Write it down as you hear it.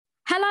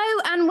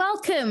Hello and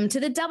welcome to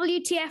the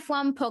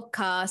WTF1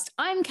 podcast.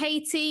 I'm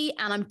Katie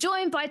and I'm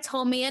joined by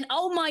Tommy. And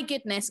oh my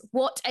goodness,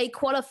 what a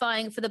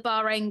qualifying for the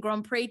Bahrain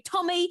Grand Prix.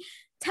 Tommy,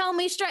 tell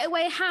me straight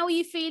away, how are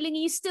you feeling? Are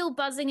you still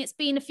buzzing? It's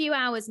been a few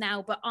hours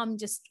now, but I'm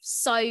just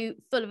so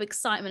full of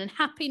excitement and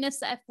happiness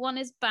that F1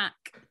 is back.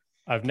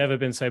 I've never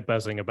been so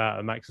buzzing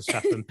about a Max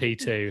Verstappen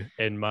P2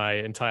 in my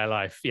entire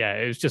life. Yeah,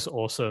 it was just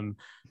awesome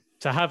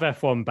to have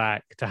F1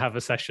 back, to have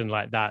a session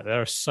like that. There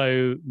are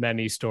so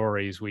many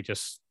stories. We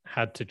just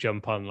had to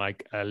jump on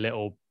like a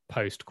little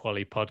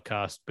post-quali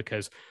podcast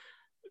because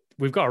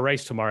we've got a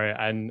race tomorrow,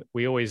 and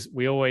we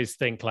always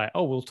think like,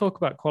 oh, we'll talk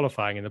about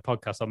qualifying in the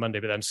podcast on Monday,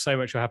 but then so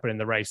much will happen in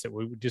the race that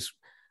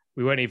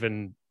we won't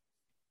even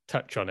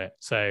touch on it.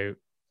 So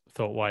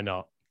thought, why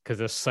not? Because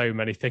there's so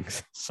many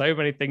things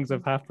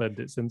have happened.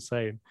 It's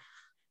insane.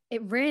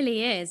 It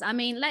really is. I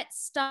mean,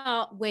 let's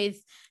start with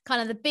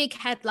kind of the big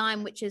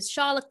headline, which is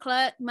Charles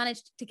Leclerc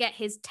managed to get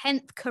his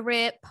 10th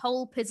career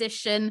pole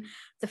position.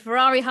 The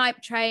Ferrari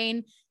hype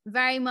train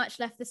very much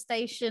left the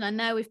station. I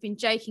know we've been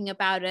joking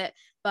about it,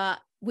 but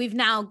we've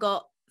now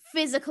got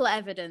physical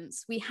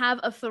evidence. We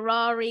have a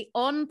Ferrari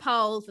on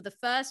pole for the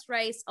first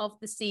race of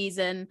the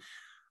season.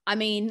 I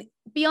mean,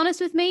 be honest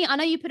with me. I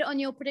know you put it on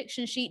your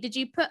prediction sheet. Did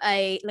you put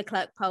a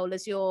Leclerc pole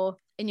as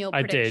in your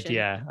prediction? I did,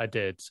 yeah, I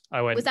did.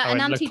 Was that an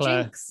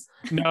anti-jinx?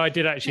 No, I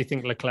did actually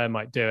think Leclerc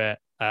might do it.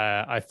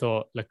 I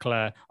thought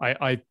Leclerc,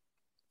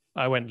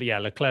 I went,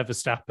 Leclerc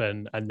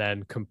Verstappen, and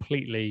then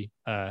completely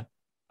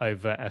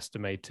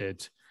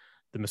overestimated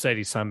the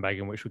Mercedes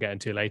sandbagging, which we'll get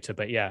into later.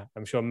 But yeah,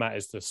 I'm sure Matt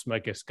is the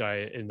smuggest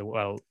guy in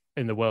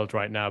the world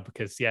right now,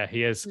 because he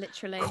has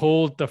literally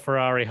called the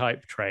Ferrari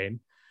hype train.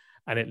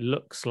 And it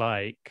looks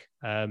like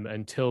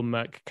until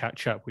Merc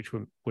catch up, which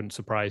wouldn't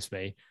surprise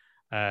me,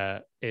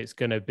 it's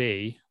going to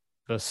be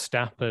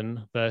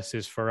Verstappen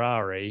versus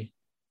Ferrari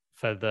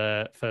for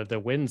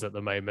the wins at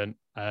the moment.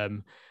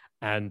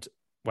 And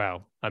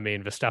well, I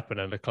mean, Verstappen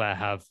and Leclerc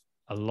have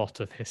a lot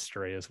of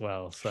history as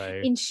well.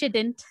 So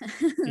incident,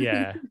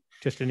 yeah,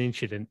 just an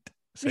incident.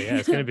 So yeah,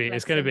 it's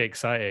going to be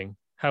exciting.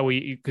 How were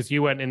you? Because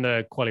you went in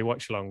the quali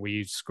watch along. Were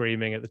you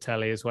screaming at the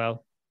telly as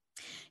well?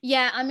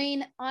 Yeah, I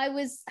mean, I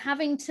was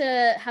having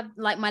to have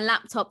like my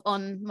laptop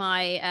on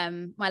my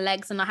my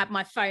legs, and I had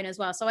my phone as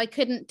well, so I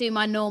couldn't do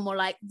my normal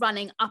like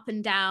running up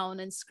and down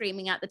and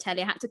screaming at the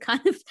telly. I had to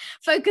kind of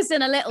focus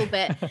in a little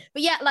bit. But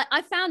yeah, like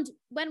I found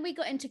when we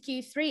got into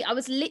Q3, I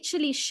was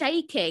literally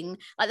shaking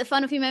like the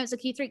final few moments of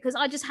Q3 because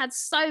I just had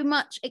so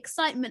much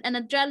excitement and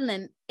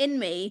adrenaline in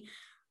me.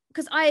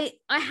 Because I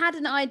had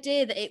an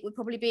idea that it would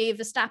probably be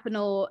Verstappen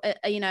or,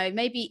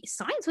 maybe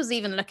Sainz was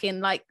even looking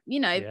like,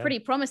 pretty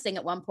promising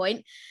at one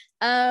point.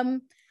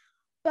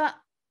 But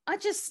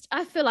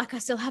I feel like I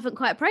still haven't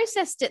quite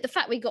processed it. The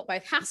fact we got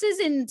both Haas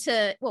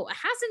into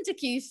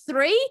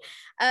Q3,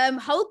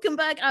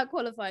 Hulkenberg out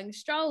qualifying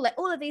Stroll, like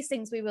all of these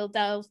things we will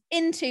delve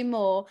into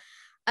more.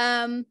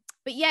 But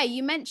yeah,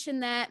 you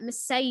mentioned there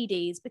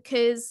Mercedes,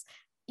 because,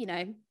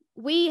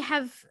 we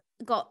have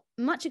got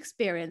much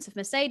experience of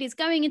Mercedes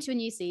going into a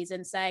new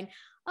season saying,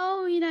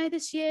 oh,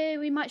 this year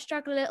we might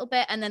struggle a little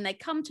bit. And then they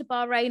come to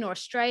Bahrain or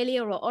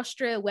Australia or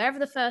Austria, wherever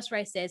the first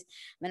race is.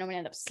 And then we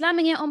end up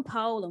slamming it on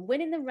pole and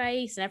winning the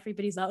race. And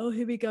everybody's like, oh,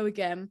 here we go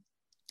again.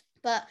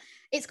 But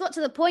it's got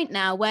to the point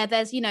now where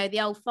there's,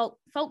 the old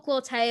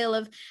folklore tale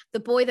of the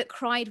boy that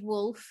cried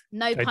wolf,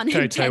 no pun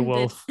intended. Toto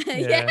Wolf.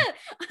 Yeah.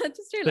 I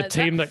just realized the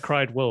team that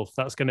cried wolf.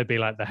 That's going to be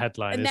like the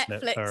headline, isn't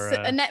it?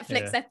 A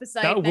Netflix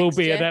episode. That will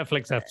be a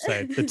Netflix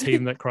episode. The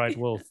team that cried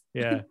wolf.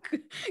 Yeah.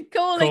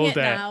 Calling it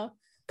now.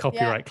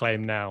 Copyright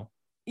claim now.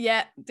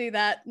 Yeah, do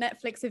that.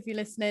 Netflix, if you're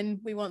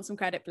listening, we want some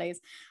credit, please.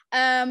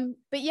 But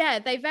yeah,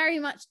 they very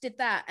much did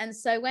that. And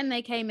so when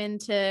they came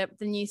into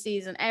the new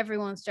season,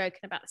 everyone's joking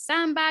about the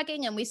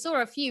sandbagging, and we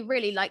saw a few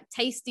really like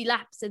tasty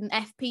laps in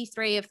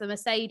FP3 of the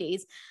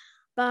Mercedes,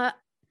 but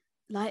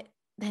like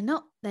they're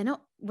not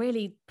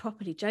really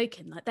properly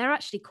joking. Like they're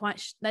actually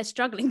they're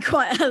struggling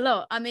quite a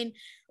lot. I mean,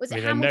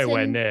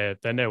 Hamilton?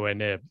 They're nowhere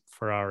near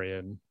Ferrari,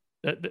 and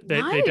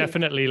they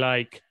definitely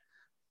like,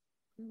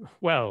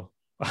 well,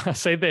 I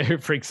say they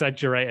over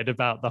exaggerated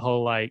about the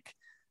whole like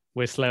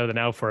we're slower than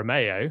Alfa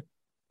Romeo.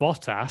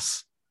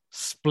 Bottas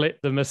split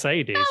the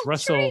Mercedes.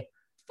 Bottas.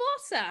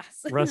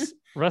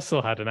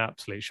 Russell had an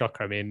absolute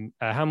shocker. I mean,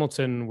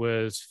 Hamilton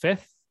was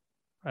fifth.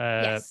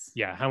 Yes.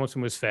 Yeah,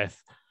 Hamilton was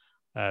fifth.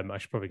 I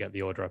should probably get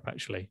the order up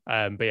actually.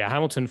 But yeah,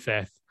 Hamilton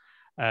fifth.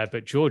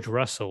 But George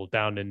Russell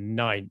down in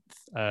ninth.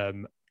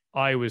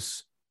 I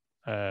was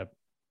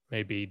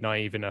maybe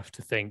naive enough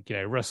to think,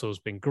 Russell's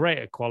been great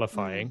at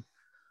qualifying.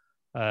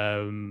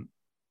 And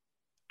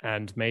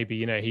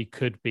maybe he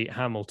could beat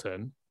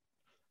Hamilton,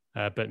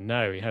 but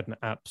no, he had an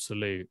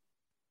absolute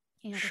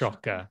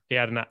shocker.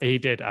 He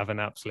did have an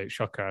absolute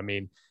shocker. I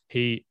mean,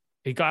 he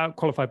got out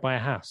qualified by a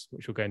Haas,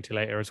 which we'll go into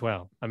later as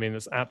well. I mean,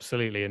 that's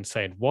absolutely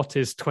insane. What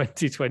is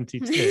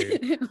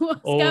 2022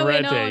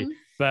 already? Going on?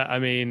 But I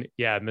mean,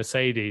 yeah,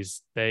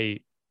 Mercedes,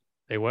 they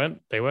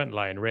weren't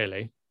lying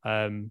really.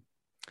 No.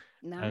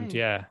 And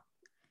yeah.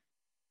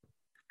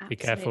 Be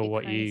careful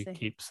what crazy. you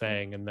keep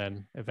saying, and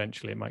then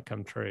eventually it might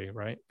come true,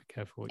 right? Be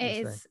careful what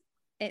you say.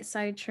 It's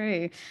so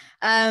true.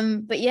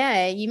 But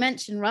yeah, you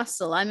mentioned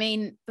Russell. I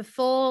mean,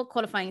 before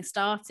qualifying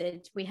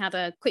started, we had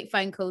a quick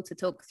phone call to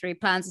talk through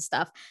plans and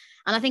stuff.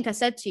 And I think I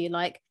said to you,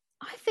 like,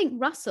 I think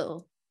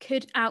Russell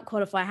could out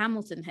qualify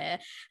Hamilton here.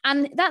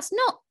 And that's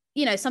not,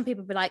 some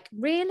people be like,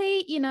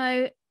 really?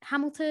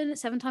 Hamilton,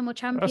 7-time world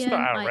champion. That's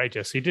not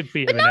outrageous. Like, he did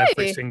beat him in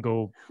every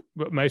single,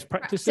 most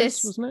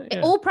practices, wasn't it?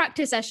 Yeah. All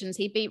practice sessions,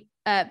 he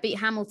beat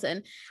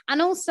Hamilton.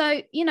 And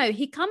also,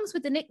 he comes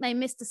with the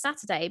nickname Mr.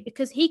 Saturday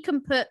because he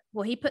put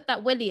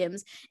that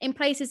Williams in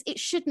places it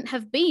shouldn't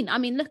have been. I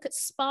mean, look at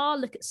Spa,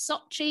 look at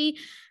Sochi.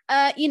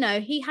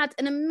 He had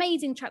an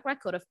amazing track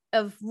record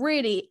of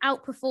really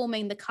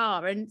outperforming the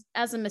car. And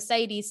as a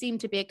Mercedes,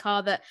 seemed to be a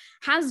car that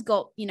has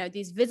got,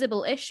 these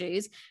visible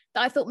issues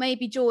that I thought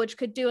maybe George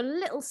could do a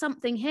little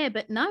something here,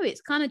 but no,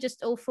 it's kind of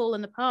just all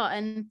fallen apart.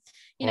 And,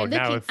 now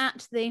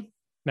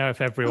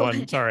if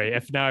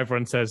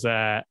everyone says,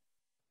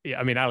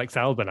 Alex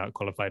Albon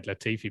out-qualified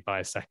Latifi by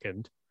a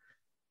second.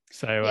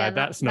 So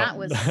that's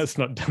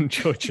not done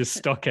George's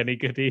stock any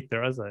good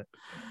either, has it?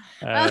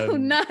 Oh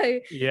no!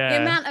 Yeah,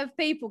 the amount of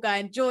people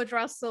going George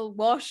Russell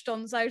washed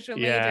on social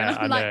media, and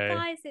I'm like,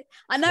 guys,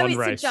 I know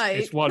it's a joke.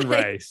 It's one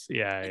race,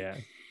 yeah.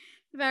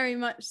 Very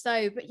much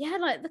so, but yeah,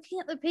 like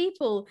looking at the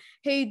people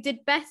who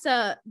did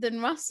better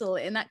than Russell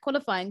in that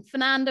qualifying: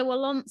 Fernando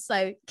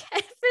Alonso,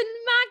 Kevin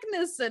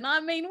Magnussen. I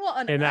mean, what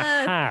on in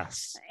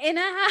earth? In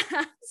a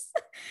Haas.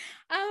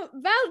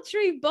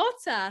 Valtteri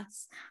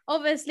Bottas,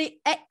 obviously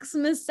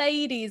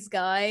ex-Mercedes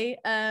guy.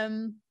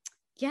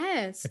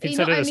 Yes. If you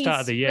said at the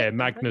start of the year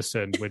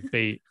Magnussen would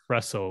beat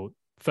Russell,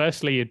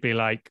 firstly you'd be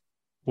like,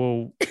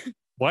 well,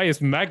 why is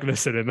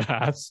Magnussen in the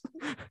Haas?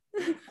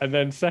 And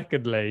then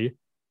secondly,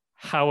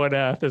 how on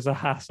earth is a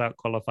Haas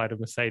out-qualified a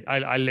Mercedes?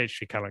 I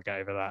literally cannot get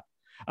over that.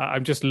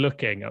 I'm just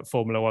looking at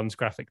Formula One's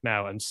graphic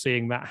now and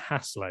seeing that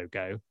Haas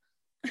logo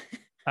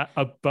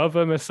above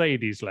a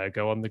Mercedes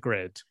logo on the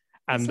grid.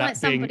 And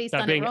that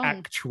being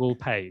actual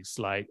pace.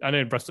 Like, I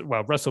know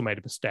Russell made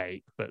a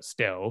mistake, but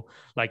still,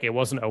 like, it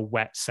wasn't a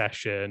wet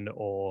session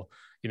or,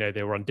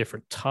 they were on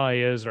different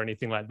tires or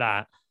anything like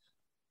that.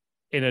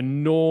 In a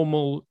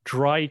normal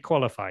dry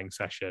qualifying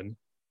session,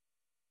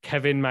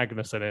 Kevin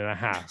Magnussen in a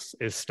Haas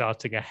is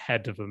starting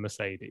ahead of a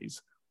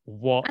Mercedes.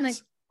 What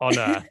on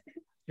earth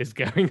is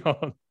going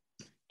on?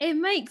 It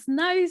makes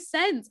no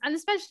sense. And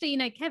especially,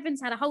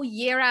 Kevin's had a whole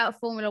year out of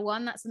Formula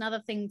One. That's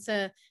another thing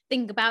to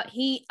think about.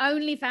 He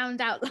only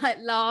found out like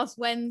last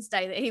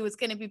Wednesday that he was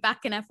going to be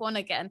back in F1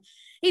 again.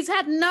 He's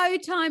had no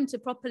time to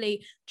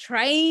properly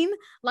train.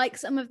 Like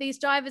some of these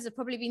drivers have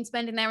probably been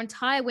spending their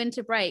entire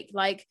winter break,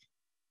 like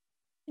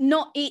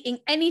not eating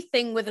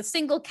anything with a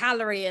single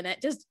calorie in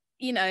it. Just,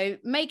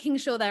 making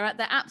sure they're at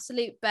their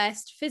absolute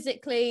best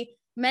physically,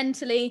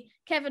 mentally.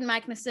 Kevin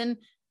Magnussen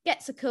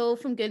gets a call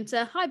from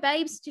Gunter. Hi,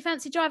 babes. Do you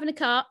fancy driving a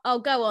car? I'll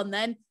go on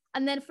then.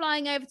 And then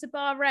flying over to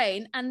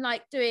Bahrain and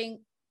like doing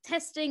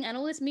testing and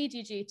all this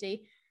media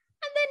duty,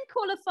 and then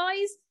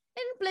qualifies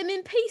in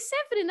blimmin'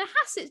 P7 in a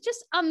Haas. It's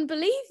just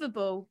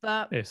unbelievable.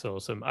 But it's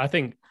awesome. I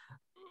think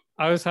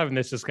I was having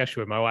this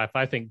discussion with my wife.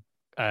 I think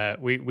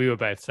we were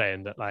both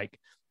saying that like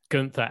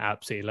Gunther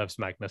absolutely loves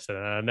Magnussen.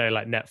 And I know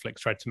like Netflix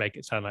tried to make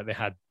it sound like they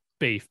had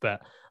beef,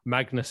 but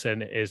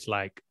Magnussen is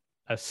like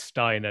a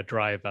Steiner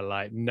driver,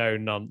 like no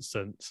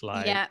nonsense,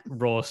 like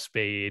raw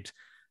speed,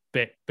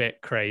 bit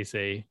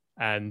crazy.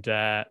 And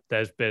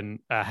there's been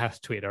Haas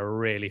tweeted a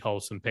really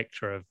wholesome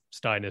picture of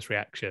Steiner's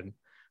reaction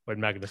when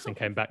Magnussen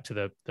came back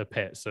to the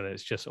pits, and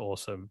it's just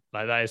awesome.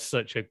 Like that is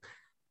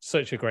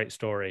such a great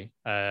story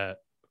of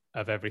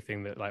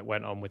everything that like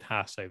went on with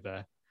Haas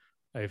over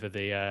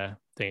the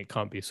thing. It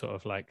can't be sort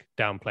of like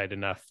downplayed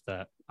enough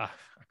that I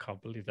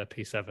can't believe they're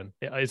P7.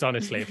 It's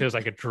honestly, it feels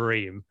like a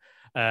dream.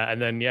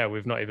 And then,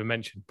 we've not even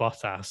mentioned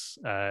Bottas,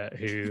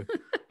 who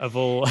of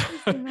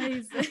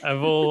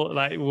all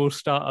like will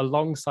start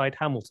alongside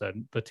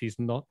Hamilton, but he's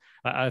not.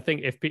 I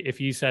think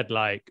if you said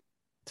like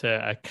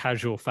to a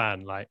casual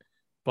fan, like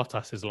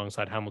Bottas is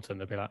alongside Hamilton,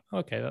 they'll be like,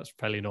 okay, that's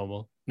fairly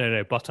normal.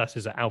 No, Bottas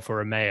is at Alfa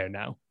Romeo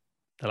now.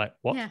 They're like,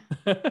 what? Yeah.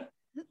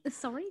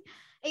 Sorry.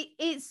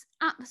 It's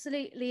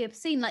absolutely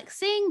obscene. Like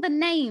seeing the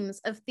names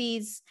of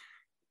these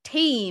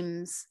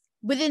teams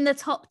within the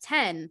top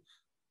 10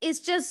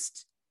 is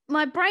just,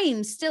 my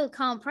brain still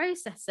can't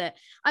process it.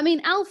 I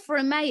mean, Alfa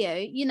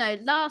Romeo,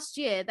 last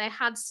year they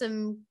had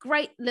some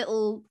great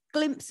little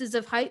glimpses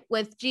of hope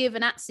with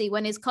Giovinazzi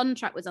when his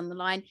contract was on the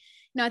line.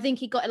 I think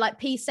he got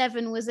like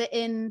P7, was it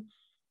in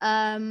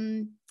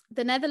the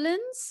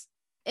Netherlands?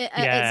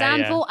 At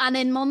Zandvoort and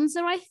in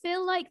Monza, I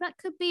feel like that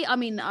could be. I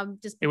mean, I'm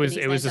just. It was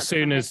as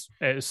soon as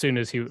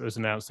he was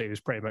announced that he was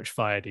pretty much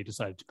fired, he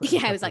decided to. Put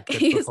it was like, I'm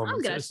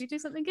going to actually do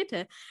something good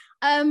here.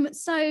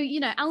 So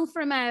Alfa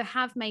Romeo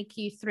have made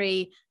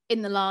Q3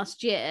 in the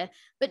last year,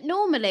 but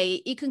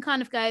normally you can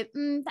kind of go,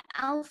 the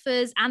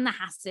Alphas and the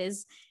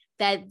Haases,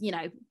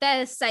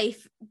 they're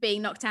safe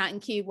being knocked out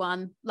in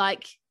Q1.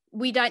 Like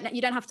you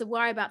don't have to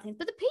worry about things.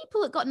 But the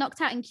people that got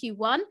knocked out in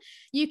Q1,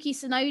 Yuki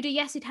Tsunoda,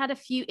 yes, he'd had a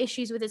few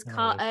issues with his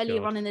car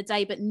earlier on in the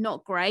day, but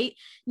not great.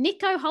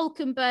 Nico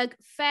Hulkenberg,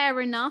 fair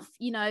enough.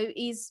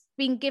 He's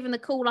been given the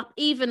call up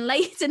even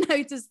later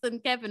notice than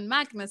Kevin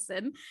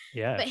Magnussen.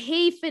 Yeah. But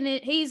he's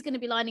going to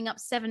be lining up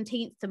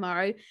 17th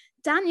tomorrow.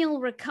 Daniel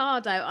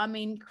Ricciardo, I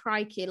mean,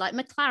 crikey, like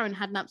McLaren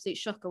had an absolute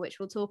shocker, which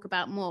we'll talk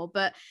about more.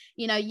 But,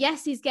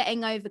 yes, he's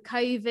getting over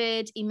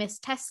COVID. He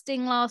missed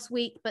testing last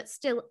week, but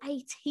still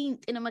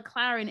 18th in a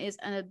McLaren is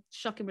a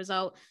shocking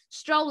result.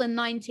 Stroll in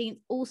 19th,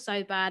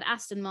 also bad.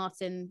 Aston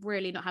Martin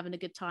really not having a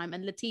good time.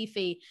 And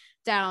Latifi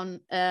down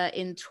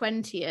in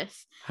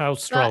 20th. How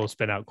Stroll's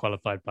been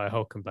out-qualified by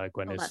Hulkenberg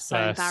when his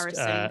so first,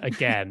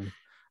 again,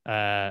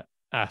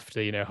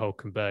 after,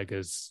 Hulkenberg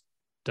has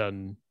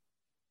done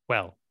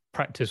well.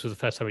 Practice was the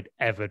first time he'd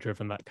ever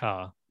driven that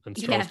car, and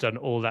Stroll's done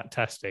all that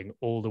testing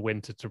all the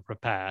winter to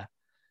prepare,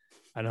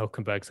 and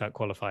Hulkenberg's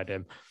out-qualified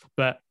him.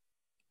 But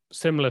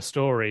similar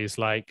stories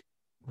like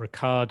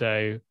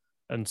Ricciardo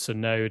and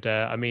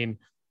Tsunoda. I mean,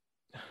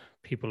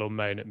 people will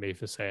moan at me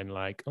for saying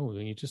like, "Oh,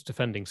 you're just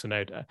defending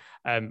Tsunoda."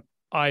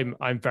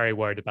 I'm very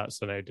worried about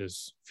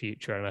Tsunoda's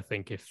future, and I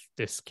think if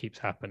this keeps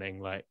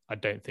happening, like I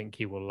don't think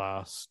he will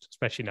last.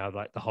 Especially now,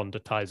 like the Honda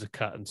tires are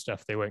cut and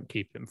stuff, they won't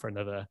keep him for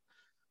another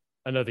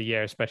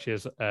year, especially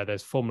as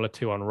there's Formula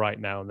 2 on right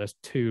now, and there's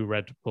 2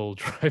 Red Bull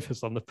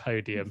drivers on the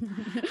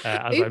podium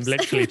as I'm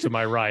literally to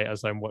my right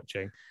as I'm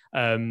watching.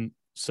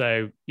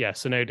 So yeah,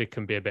 Tsunoda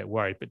can be a bit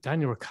worried, but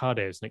Daniel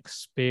Ricciardo is an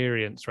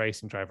experienced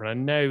racing driver, and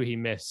I know he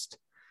missed.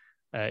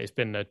 It's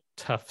been a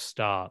tough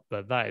start,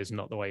 but that is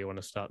not the way you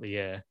want to start the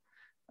year.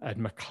 And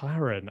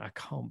McLaren, I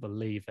can't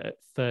believe it,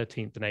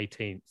 13th and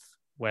 18th,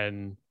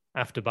 when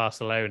after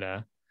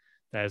Barcelona,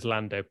 there's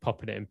Lando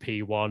popping it in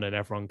P1 and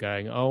everyone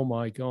going, oh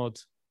my God,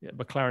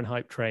 McLaren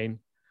hype train.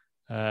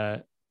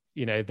 They're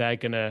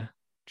going to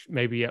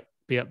maybe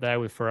be up there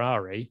with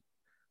Ferrari,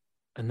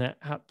 and they're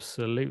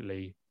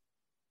absolutely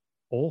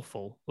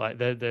awful. Like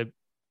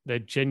they're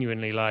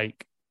genuinely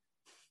like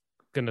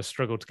going to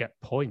struggle to get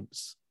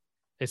points.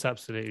 It's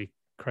absolutely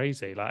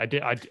crazy. Like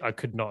I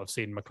could not have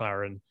seen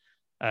McLaren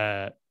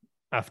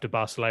after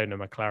Barcelona,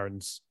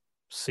 McLaren's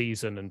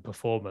season and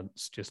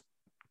performance just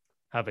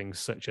having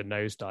such a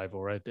nosedive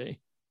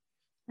already.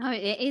 No,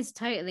 it is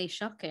totally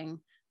shocking.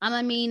 And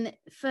I mean,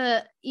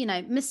 for,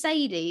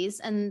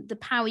 Mercedes and the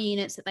power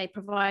units that they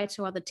provide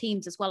to other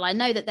teams as well, I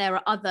know that there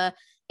are other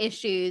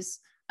issues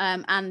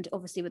and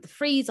obviously with the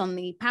freeze on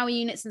the power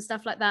units and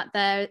stuff like that,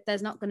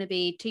 there's not going to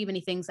be too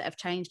many things that have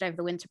changed over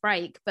the winter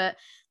break. But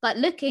like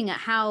looking at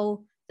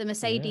how the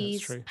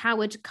Mercedes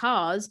powered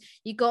cars,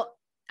 you got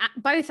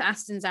both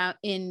Astons out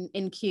in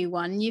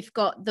Q1. You've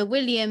got the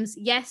Williams,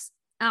 yes,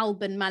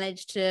 Albon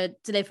managed to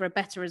deliver a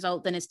better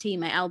result than his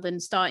teammate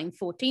Albon starting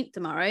 14th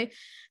tomorrow.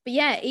 But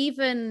yeah,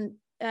 even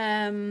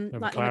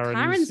like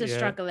McLaren's are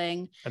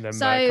struggling. And then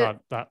they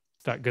aren't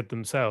that good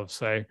themselves.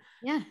 So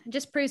yeah, it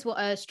just proves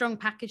what a strong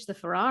package the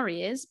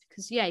Ferrari is,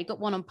 because you got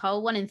one on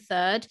pole, one in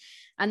third,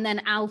 and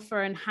then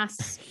Alpha and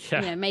Haas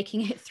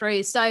making it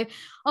through. So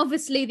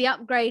obviously the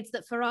upgrades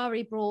that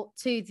Ferrari brought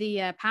to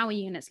the power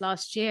units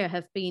last year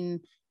have been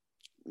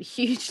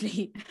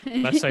hugely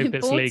let's hope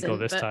it's legal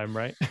this time,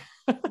 right?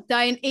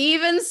 Don't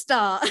even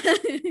start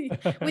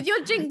with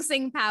your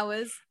jinxing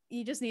powers.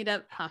 You just need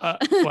a hush.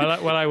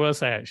 Well, I will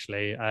say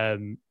actually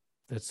that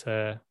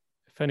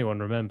if anyone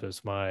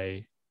remembers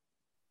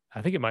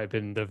I think it might have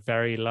been the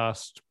very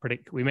last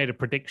we made a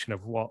prediction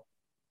of what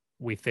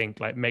we think,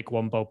 like make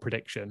one bold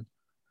prediction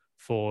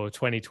for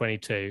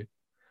 2022.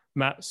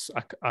 Matt's,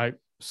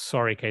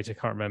 sorry, Kate, I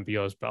can't remember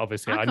yours, but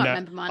obviously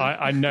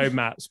I know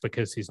Matt's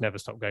because he's never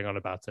stopped going on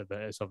about it, but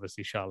it's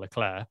obviously Charles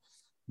Leclerc.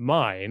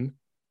 Mine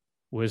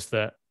was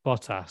that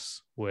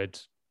Bottas would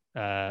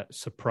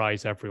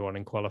surprise everyone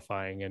in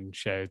qualifying and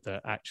show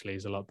that actually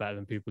he's a lot better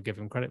than people give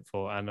him credit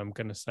for. And I'm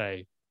going to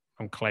say,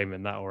 I'm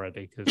claiming that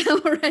already because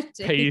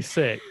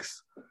P6,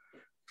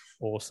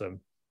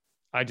 awesome.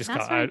 I just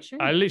can't.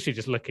 I literally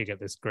just looking at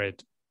this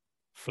grid,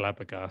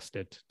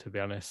 flabbergasted, to be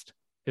honest.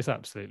 It's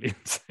absolutely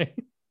insane.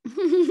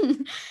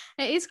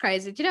 It is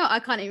crazy. Do you know what? I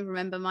can't even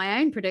remember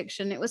my own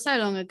prediction. It was so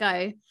long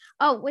ago.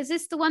 Oh, was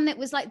this the one that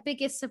was like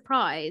biggest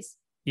surprise?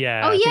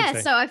 Yeah. Oh,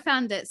 yeah. So I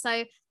found it.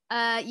 So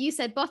you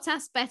said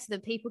Bottas better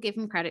than people give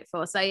him credit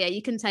for. So yeah,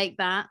 you can take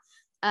that.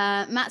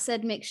 Matt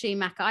said Mick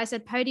Schumacher. I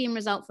said podium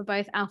result for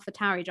both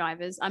AlphaTauri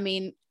drivers. I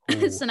mean,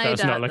 Tsunoda,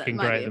 that's not looking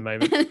great at the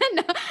moment.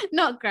 No,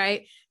 not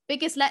great.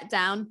 Biggest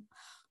letdown.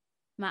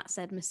 Matt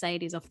said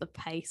Mercedes off the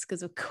pace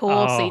because of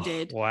course he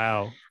did.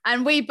 Wow.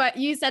 And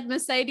you said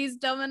Mercedes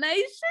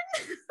domination.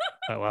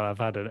 Well, I've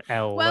had an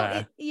L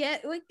there.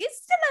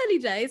 It's still early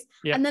days.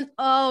 Yep. And then,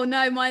 oh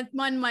no, mine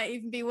might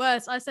even be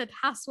worse. I said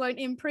Haas won't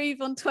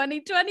improve on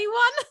 2021.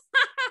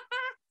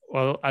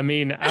 Well, I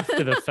mean,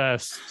 after the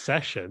first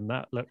session,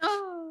 that looked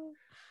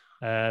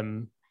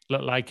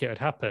like it would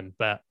happen.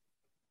 But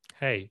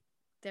hey.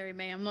 Deary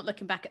me, I'm not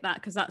looking back at that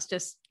because that's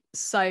just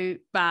so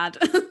bad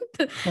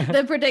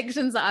the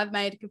predictions that I've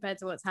made compared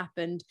to what's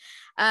happened.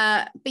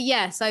 But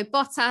yeah, so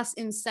Bottas,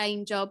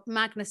 insane job.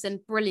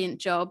 Magnussen, brilliant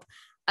job.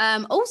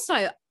 Also,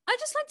 I'd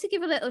just like to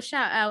give a little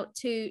shout out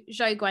to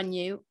Zhou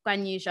Guanyu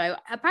Zhou.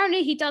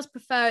 Apparently he does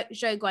prefer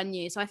Zhou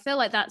Guanyu, so I feel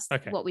like that's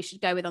what we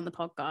should go with on the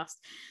podcast.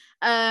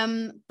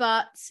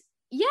 But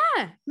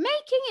yeah,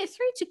 making it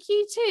through to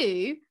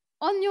Q2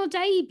 on your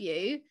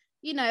debut,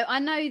 you know, I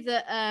know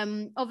that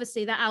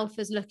obviously that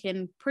Alpha's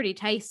looking pretty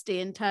tasty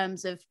in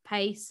terms of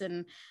pace,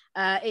 and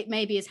it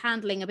maybe is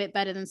handling a bit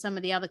better than some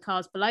of the other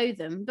cars below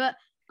them, but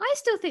I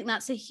still think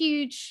that's a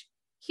huge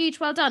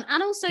well done.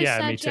 And also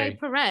Sergio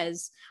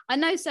Perez. I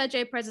know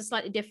Sergio Perez is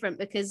slightly different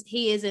because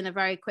he is in a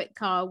very quick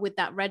car with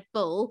that Red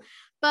Bull,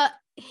 but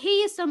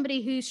he is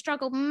somebody who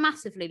struggled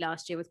massively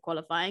last year with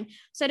qualifying.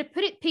 So to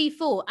put it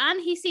P4,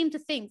 and he seemed to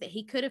think that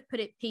he could have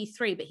put it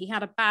P3, but he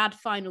had a bad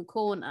final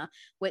corner,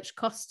 which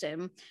cost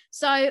him.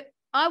 So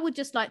I would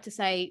just like to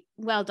say,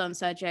 well done,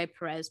 Sergio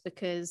Perez,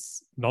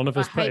 because none of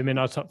us put him in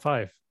our top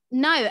 5.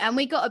 No, and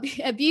we got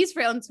abused for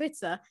it on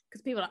Twitter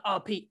because people are like,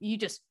 oh, Pete, you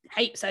just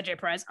hate Sergio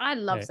Perez. I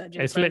love Sergio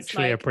Perez. It's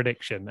literally a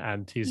prediction,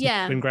 and he's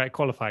been great at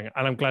qualifying.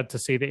 And I'm glad to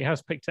see that he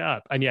has picked it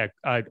up. And yeah,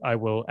 I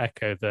will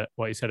echo that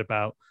what he said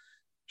about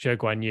Zhou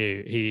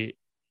Guanyu.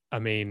 I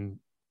mean,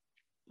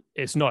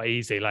 it's not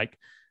easy. Like,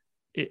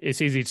 it's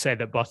easy to say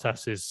that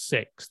Bottas is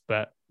 6th,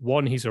 but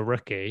 1, he's a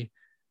rookie,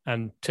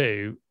 and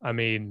 2, I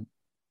mean,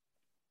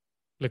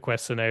 look where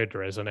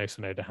Tsunoda is. I know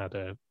Tsunoda had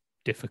a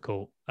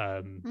difficult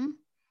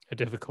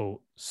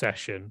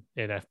session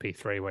in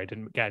FP3 where he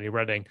didn't get any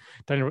running.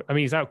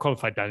 He's out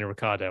qualified Daniel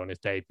Ricciardo on his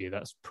debut.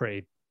 That's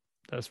pretty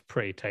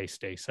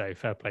tasty. So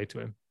fair play to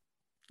him.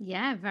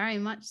 Yeah, very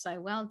much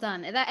so. Well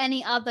done. Are there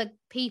any other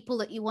people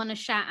that you want to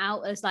shout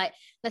out as like,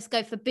 let's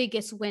go for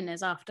biggest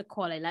winners after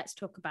quali? Let's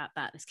talk about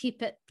that. Let's keep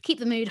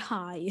the mood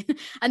high.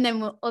 And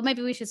then or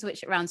maybe we should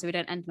switch it around so we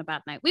don't end on a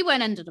bad note. We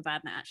won't end on a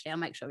bad note, actually. I'll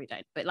make sure we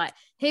don't. But like,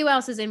 who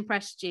else has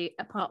impressed you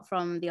apart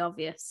from the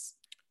obvious?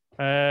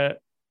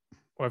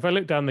 Well, if I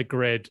look down the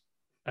grid,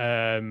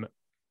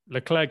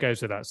 Leclerc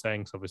goes without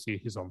saying, so obviously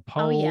he's on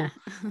pole. Oh,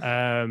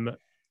 yeah.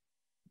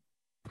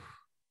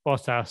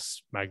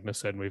 Bottas,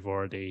 Magnussen, we've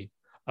already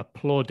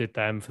applauded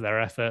them for their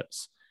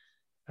efforts.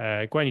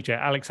 Guanyu Zhou,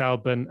 Alex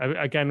Albon.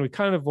 Again, we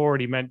kind of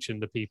already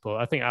mentioned the people.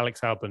 I think Alex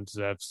Albon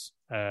deserves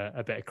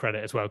a bit of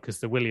credit as well, because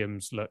the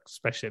Williams look,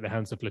 especially at the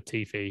hands of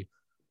Latifi,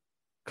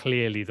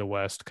 clearly the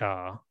worst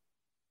car.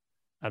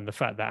 And the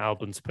fact that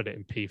Albon's put it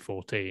in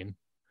P14.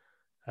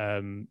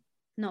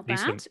 Not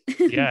decent.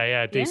 Bad.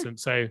 Yeah,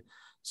 decent. Yeah.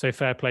 So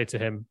fair play to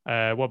him.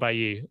 What about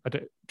you?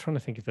 Trying to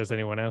think if there's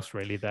anyone else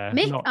really there.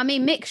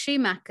 Mick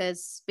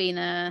Schumacher's been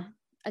a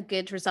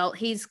good result.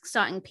 He's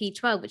starting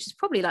P12, which is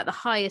probably like the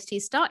highest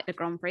he's started a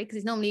Grand Prix, because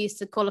he's normally used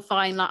to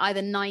qualifying like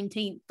either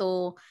 19th,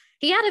 or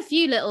he had a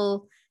few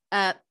little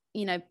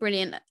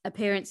brilliant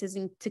appearances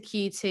into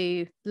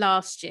Q2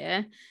 last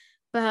year.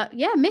 But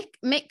yeah,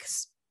 Mick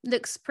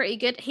looks pretty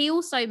good. He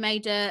also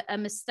made a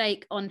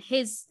mistake on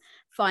his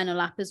final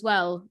lap as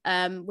well,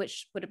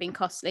 which would have been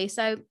costly.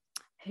 So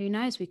who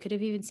knows? We could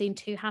have even seen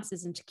 2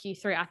 Haases into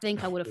Q3. I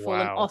think I would have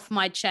fallen off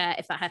my chair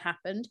if that had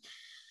happened.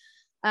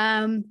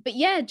 But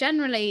yeah,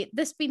 generally,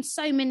 there's been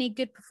so many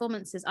good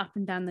performances up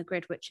and down the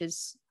grid, which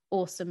is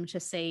awesome to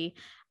see.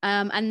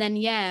 And then,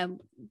 yeah,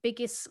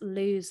 biggest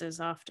losers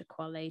after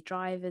quali,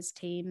 drivers,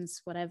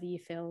 teams, whatever you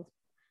feel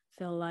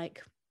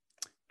like.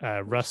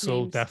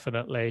 Russell,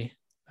 definitely.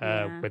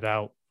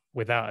 Without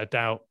a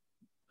doubt,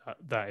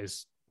 that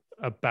is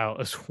about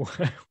as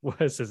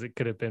worse as it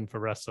could have been for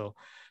Russell,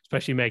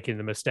 especially making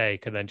the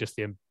mistake and then just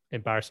the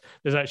embarrassment.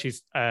 There's actually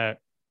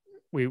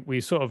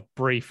we sort of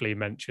briefly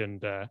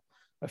mentioned a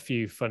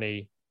few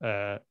funny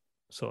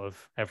sort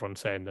of everyone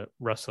saying that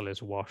Russell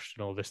is washed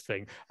and all this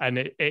thing, and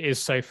it is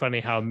so funny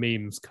how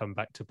memes come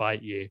back to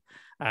bite you.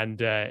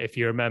 And if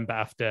you remember,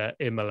 after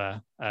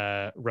Imola,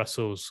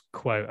 Russell's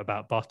quote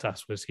about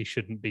Bottas was he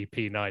shouldn't be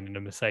P9 in a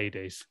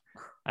Mercedes.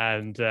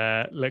 And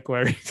look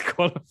where he's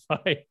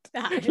qualified.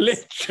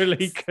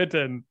 Literally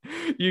couldn't.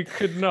 You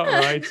could not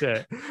write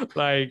it.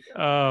 Like,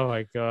 oh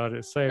my God,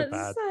 it's so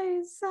bad.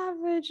 So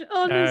savage.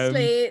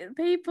 Honestly,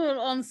 people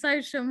on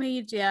social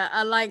media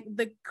are like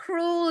the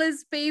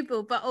cruelest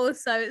people, but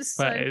also it's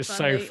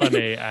so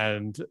funny,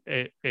 and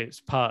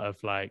it's part of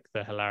like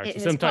the hilarity.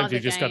 Sometimes you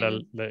just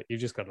gotta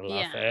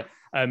laugh at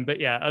it. But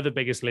yeah, other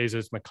biggest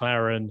losers,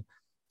 McLaren,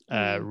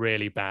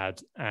 really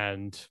bad,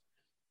 and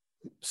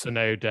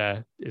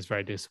Tsunoda is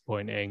very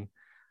disappointing.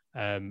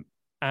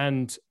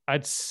 And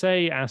I'd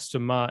say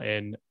Aston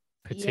Martin,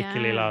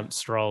 particularly Lance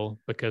Stroll,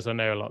 because I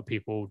know a lot of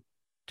people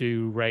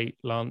do rate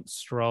Lance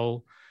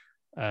Stroll.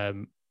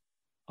 I'm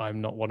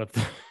not one of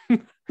them.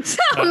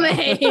 Tell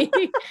me.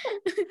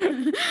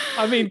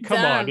 I mean,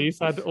 come on, he's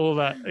had all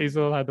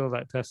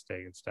that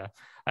testing and stuff.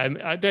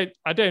 I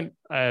don't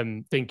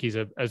think he's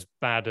as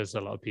bad as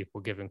a lot of people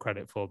give him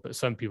credit for, but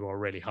some people are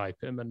really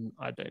hype him, and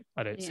I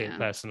don't see it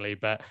personally.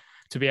 But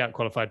to be out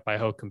qualified by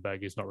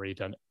Hülkenberg, who's not really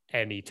done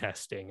any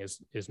testing,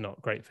 is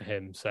not great for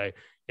him. So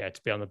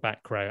to be on the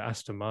back row,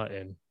 Aston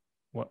Martin,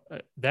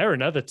 they're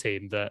another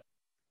team that,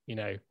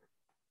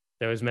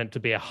 there was meant to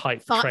be a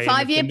hype train.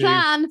 5-year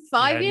plan.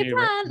 5-year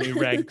plan. New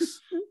regs.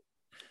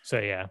 So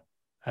yeah.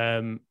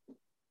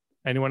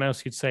 Anyone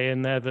else you'd say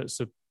in there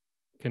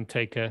can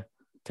take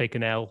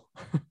an L?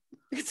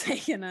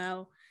 Take an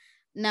L.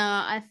 No,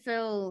 I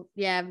feel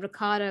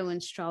Ricciardo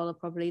and Stroll are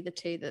probably the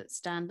two that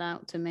stand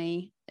out to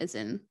me, as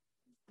in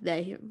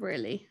they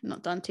really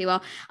not done too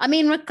well. I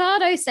mean,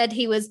 Ricciardo said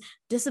he was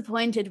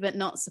disappointed but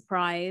not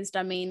surprised.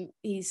 I mean,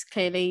 he's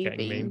clearly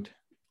memed.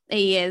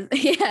 He is,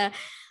 yeah.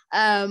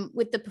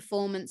 With the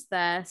performance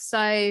there.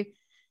 So,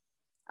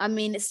 I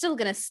mean, it's still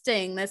going to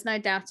sting. There's no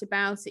doubt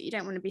about it. You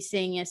don't want to be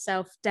seeing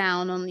yourself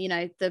down on,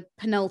 the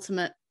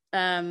penultimate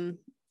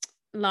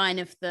line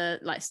of the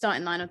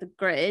starting line of the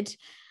grid.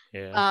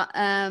 Yeah. But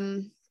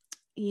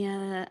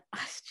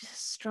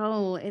just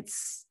Stroll. I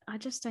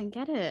just don't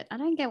get it. I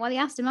don't get why the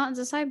Aston Martins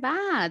are so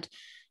bad.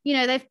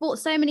 They've brought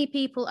so many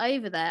people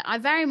over there. I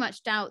very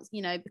much doubt,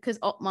 because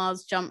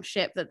Otmar's jumped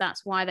ship,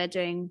 that's why they're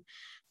doing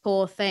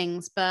poor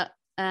things. But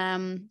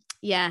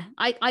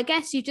I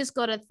guess you just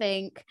got to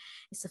think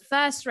it's the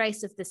first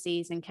race of the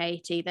season,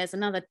 Katie. There's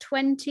another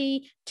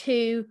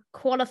 22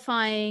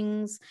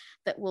 qualifyings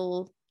that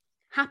will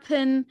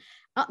happen.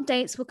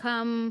 Updates will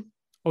come.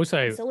 Also,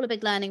 it's all a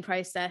big learning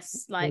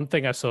process. One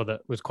thing I saw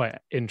that was quite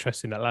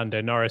interesting that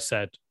Lando Norris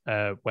said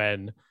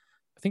when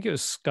I think it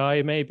was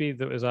Sky maybe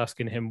that was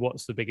asking him,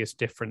 what's the biggest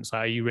difference?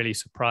 Are you really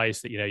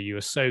surprised that, you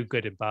were so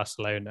good in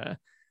Barcelona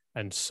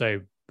and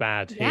so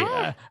bad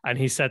here? And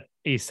he said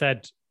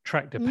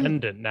track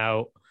dependent.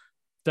 Now,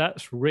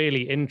 that's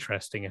really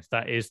interesting if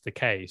that is the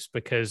case,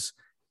 because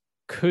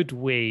could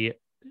we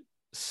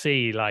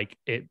see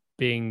it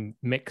being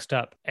mixed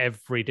up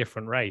every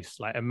different race?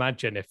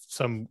 Imagine if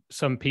some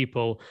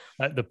people,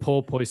 the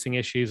porpoising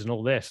issues and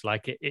all this,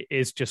 it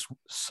is just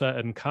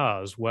certain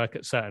cars work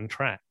at certain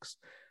tracks.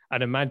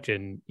 And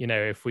imagine,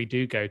 if we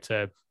do go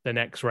to the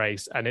next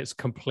race and it's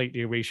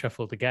completely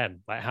reshuffled again,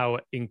 how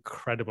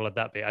incredible would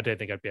that be? I don't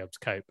think I'd be able to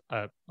cope.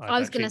 I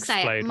was going to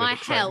say,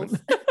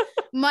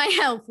 my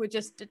health would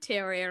just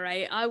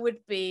deteriorate. I would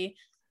be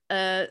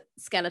a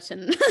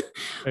skeleton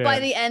by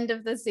the end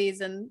of the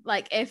season,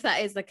 if that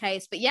is the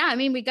case. But yeah, I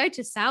mean, we go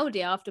to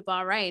Saudi after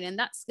Bahrain, and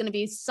that's going to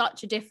be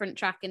such a different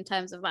track in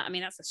terms of that. I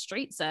mean, that's a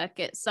street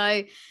circuit.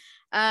 So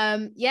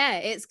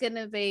it's going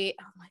to be,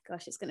 oh my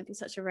gosh, it's going to be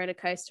such a roller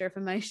coaster of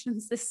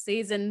emotions this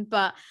season.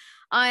 But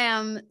I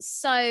am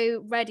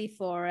so ready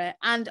for it.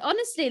 And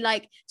honestly,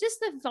 just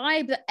the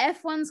vibe that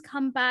F1's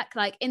come back,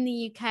 in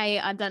the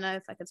UK, I don't know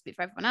if I can speak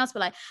for everyone else,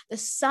 but the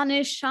sun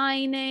is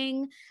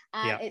shining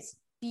and it's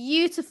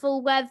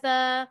beautiful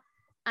weather.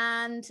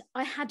 And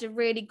I had a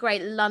really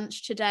great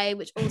lunch today,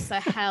 which also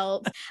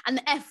helped. And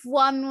the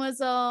F1 was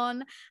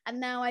on.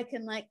 And now I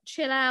can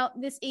chill out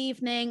this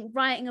evening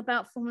writing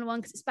about Formula One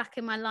because it's back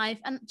in my life.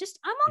 And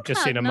I'm on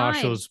just seen a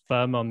Marshall's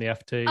bum on the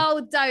F2.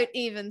 Oh, don't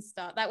even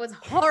start. That was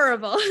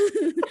horrible.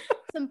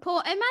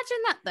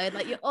 Imagine that though.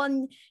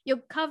 You're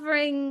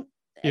covering.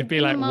 You'd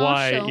be like,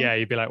 Marshall. Why? Yeah,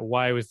 you'd be like,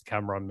 why was the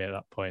camera on me at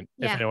that point?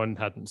 If anyone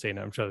hadn't seen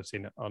it, I'm sure they've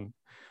seen it on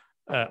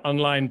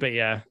online. But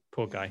yeah,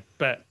 poor guy.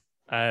 But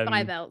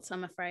buy belts,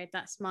 I'm afraid.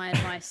 That's my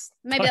advice.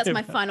 Maybe that's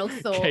my final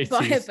thought. Katie's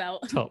buy a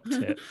belt. Top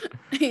tip.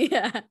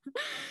 Yeah.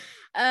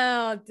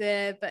 Oh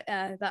dear. But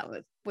that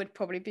would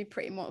probably be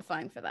pretty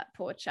mortifying for that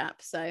poor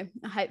chap. So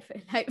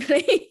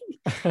hopefully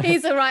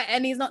he's all right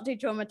and he's not too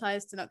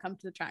traumatized to not come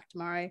to the track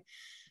tomorrow.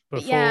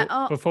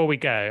 Before we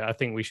go, I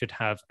think we should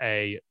have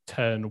a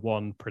turn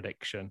one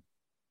prediction.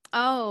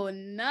 Oh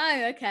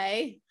no.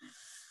 Okay.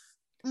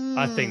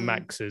 I think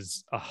Max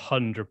is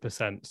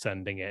 100%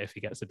 sending it if he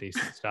gets a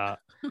decent start.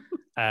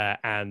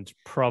 And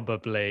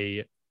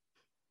probably,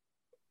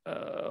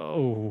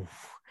 they're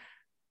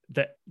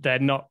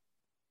not,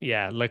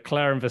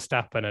 Leclerc and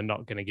Verstappen are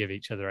not going to give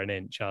each other an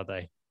inch, are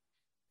they?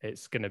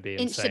 It's going to be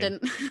insane.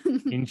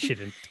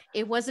 Incident.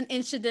 It was an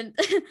incident.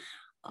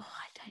 Oh,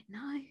 I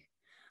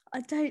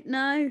don't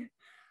know.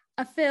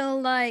 I feel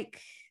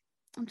like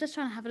I'm just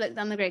trying to have a look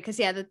down the grid because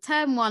the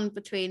turn one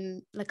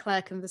between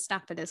Leclerc and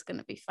Verstappen is going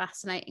to be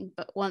fascinating.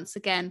 But once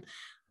again,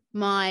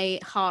 my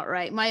heart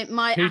rate, my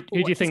who Apple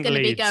do you think is going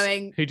to be leads?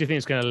 going. Who do you think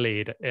is going to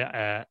lead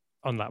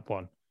on lap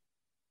one?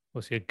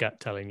 What's your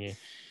gut telling you?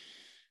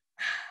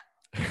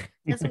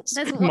 There's one.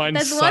 Oh my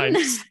god, same.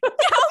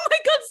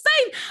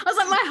 I was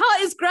like, my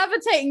heart is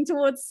gravitating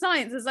towards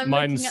science as I'm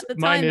looking at the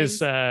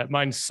timings.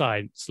 Mine's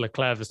science.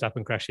 Leclerc,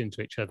 Verstappen crash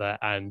into each other,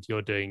 and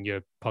you're doing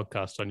your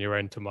podcast on your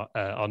own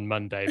on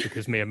Monday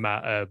because me and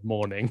Matt are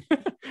mourning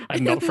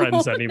and not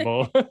friends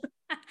anymore.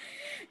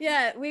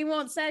 Yeah, we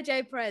want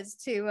Sergio Perez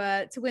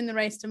to win the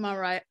race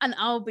tomorrow, and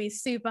I'll be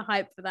super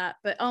hyped for that.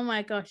 But oh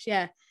my gosh,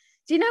 yeah.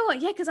 Do you know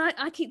what? Yeah, because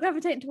I keep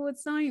gravitating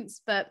towards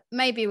science, but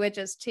maybe we're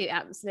just two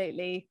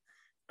absolutely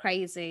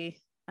crazy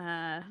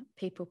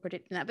people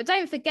predicting that. But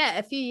don't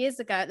forget, a few years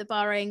ago at the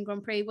Bahrain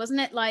Grand Prix, wasn't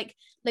it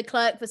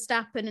Leclerc,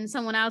 Verstappen, and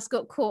someone else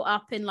got caught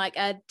up in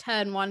a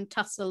turn one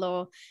tussle,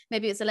 or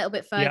maybe it's a little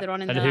bit further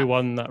on in and who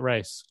won that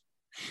race?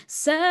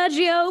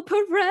 Sergio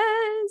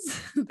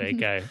Perez. There you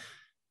go.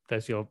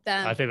 There's your.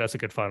 Damn. I think that's a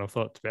good final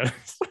thought, to be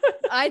honest.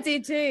 I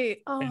do too.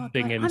 Oh,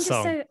 ending in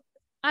song.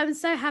 I'm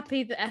so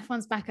happy that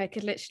F1's back. I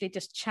could literally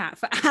just chat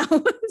for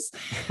hours.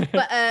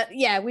 But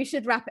yeah, we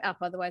should wrap it up.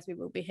 Otherwise, we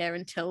will be here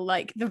until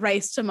like the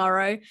race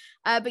tomorrow.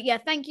 But yeah,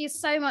 thank you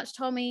so much,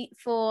 Tommy,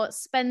 for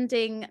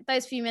spending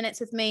those few minutes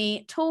with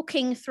me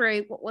talking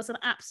through what was an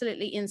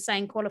absolutely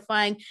insane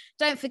qualifying.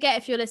 Don't forget,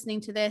 if you're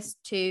listening to this,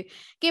 to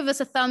give us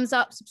a thumbs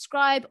up,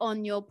 subscribe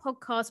on your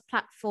podcast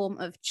platform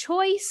of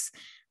choice.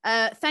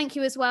 Thank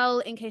you as well,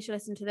 in case you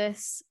listen to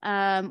this.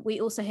 We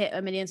also hit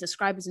 1 million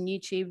subscribers on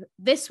YouTube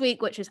this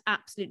week, which is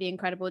absolutely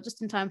incredible,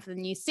 just in time for the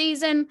new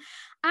season.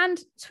 And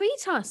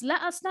tweet us,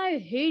 let us know,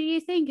 who do you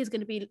think is going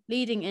to be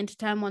leading into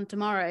turn 1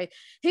 tomorrow?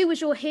 Who was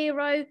your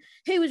hero?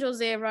 Who was your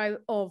zero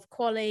of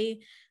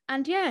quali?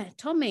 And yeah,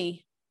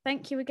 Tommy,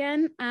 thank you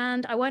again.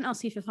 And I won't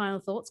ask you for final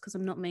thoughts because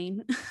I'm not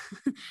mean.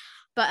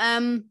 But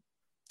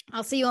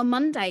I'll see you on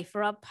Monday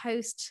for our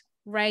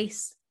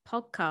post-race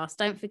podcast.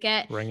 Don't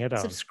forget, bring it on.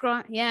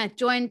 Subscribe. Yeah,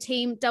 join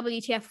Team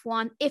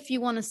WTF1 if you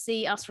want to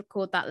see us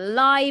record that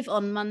live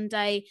on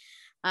Monday.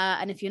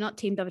 And if you're not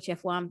Team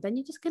WTF1, then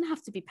you're just going to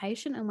have to be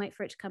patient and wait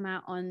for it to come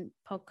out on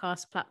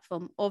podcast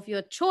platform of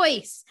your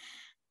choice.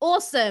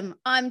 Awesome.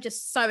 I'm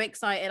just so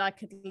excited. I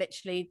could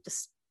literally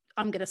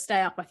I'm going to stay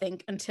up, I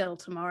think, until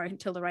tomorrow,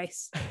 until the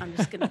race. I'm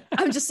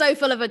just so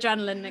full of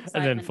adrenaline and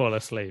excitement. And then fall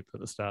asleep at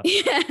the start.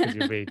 Yeah. Because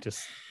you'll be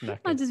just knackered.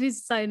 I'll just be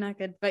so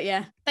knackered. But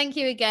yeah, thank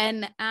you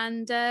again.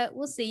 And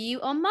we'll see you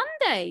on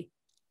Monday.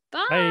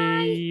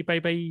 Bye. Bye, bye,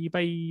 bye,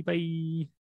 bye, bye.